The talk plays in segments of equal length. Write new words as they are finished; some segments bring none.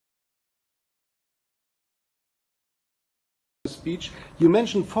speech, you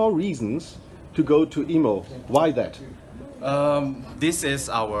mentioned 4 reasons to go to EMO. Why that? This is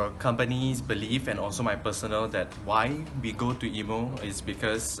our company's belief and also my personal that why we go to EMO is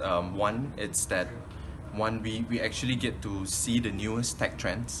because one, it's that we actually get to see the newest tech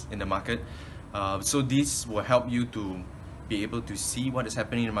trends in the market. So this will help you to be able to see what is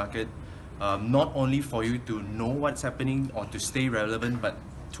happening in the market, not only for you to know what's happening or to stay relevant, but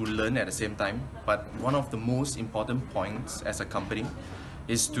to learn at the same time. But one of the most important points as a company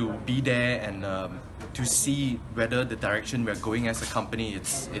is to be there and to see whether the direction we're going as a company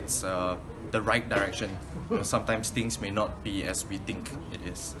it's the right direction. Sometimes things may not be as we think it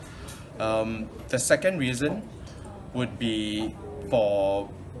is. The second reason would be for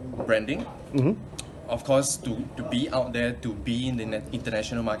branding. Of course, to be out there, to be in the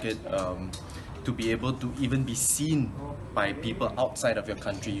international market, to be able to even be seen by people outside of your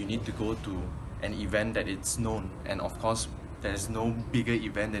country, you need to go to an event that it's known. And of course, there's no bigger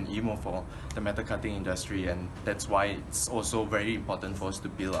event than EMO for the metal cutting industry, and that's why it's also very important for us to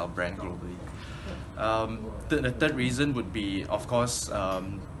build our brand globally. The third reason would be, of course,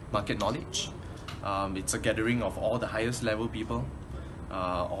 market knowledge. It's a gathering of all the highest level people.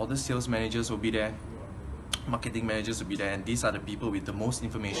 All the sales managers will be there, marketing managers will be there, and these are the people with the most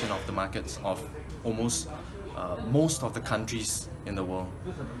information of the markets of almost most of the countries in the world.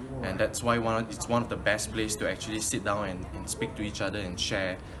 And that's why it's one of the best places to actually sit down and speak to each other and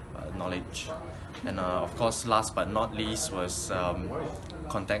share knowledge. And of course, last but not least was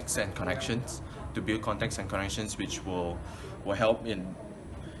contacts and connections, to build contacts and connections which will help in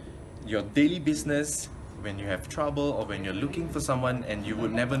your daily business when you have trouble or when you're looking for someone, and you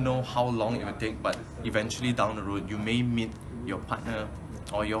would never know how long it would take, but eventually down the road you may meet your partner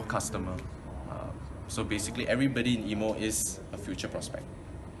or your customer. So basically everybody in EMO is a future prospect.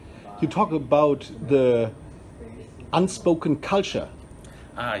 You talk about the unspoken culture.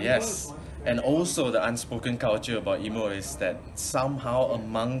 Yes. And also the unspoken culture about EMO is that somehow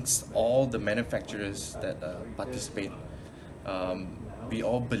amongst all the manufacturers that participate, we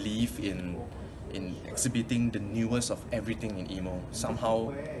all believe in exhibiting the newest of everything in EMO.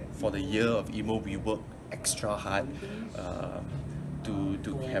 Somehow for the year of EMO we work extra hard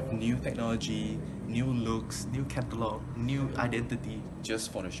to have new technology, new looks, new catalog, new identity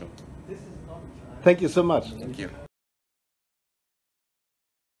just for the show. Thank you so much. Thank you.